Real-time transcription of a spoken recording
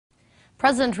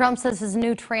President Trump says his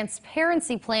new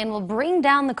transparency plan will bring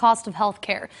down the cost of health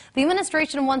care. The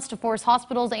administration wants to force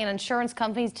hospitals and insurance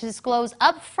companies to disclose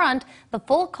up front the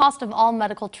full cost of all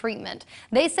medical treatment.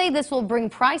 They say this will bring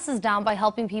prices down by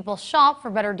helping people shop for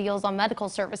better deals on medical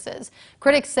services.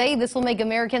 Critics say this will make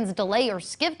Americans delay or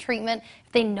skip treatment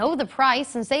if they know the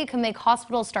price, and say it can make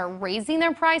hospitals start raising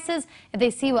their prices if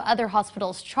they see what other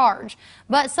hospitals charge.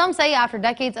 But some say after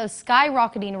decades of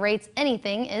skyrocketing rates,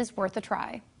 anything is worth a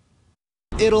try.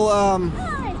 It'll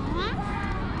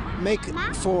make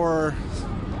for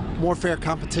more fair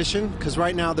competition, because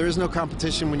right now there is no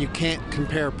competition when you can't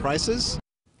compare prices.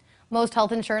 Most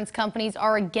health insurance companies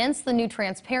are against the new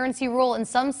transparency rule, and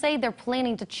some say they're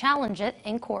planning to challenge it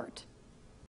in court.